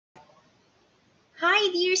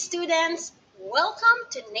Hi, dear students! Welcome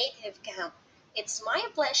to Native Camp. It's my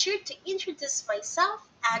pleasure to introduce myself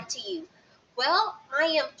and to you. I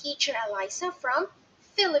am teacher Eliza from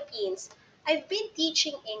Philippines. I've been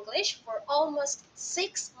teaching English for almost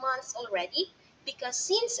 6 months already because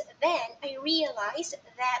since then I realized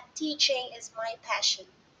that teaching is my passion.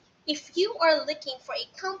 If you are looking for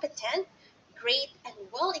a competent, great, and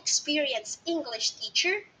well experienced English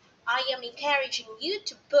teacher, I am encouraging you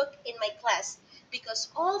to book in my class because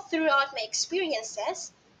all throughout my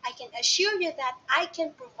experiences, I can assure you that I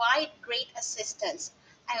can provide great assistance.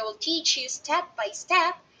 I will teach you step by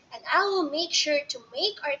step, and I will make sure to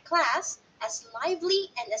make our class as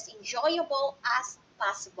lively and as enjoyable as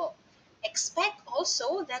possible. Expect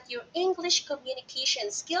also that your English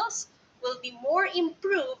communication skills will be more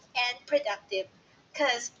improved and productive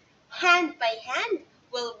because hand by hand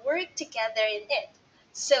we'll work together in it.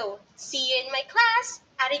 So, see you in my class.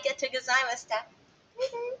 Arigato gozaimashita.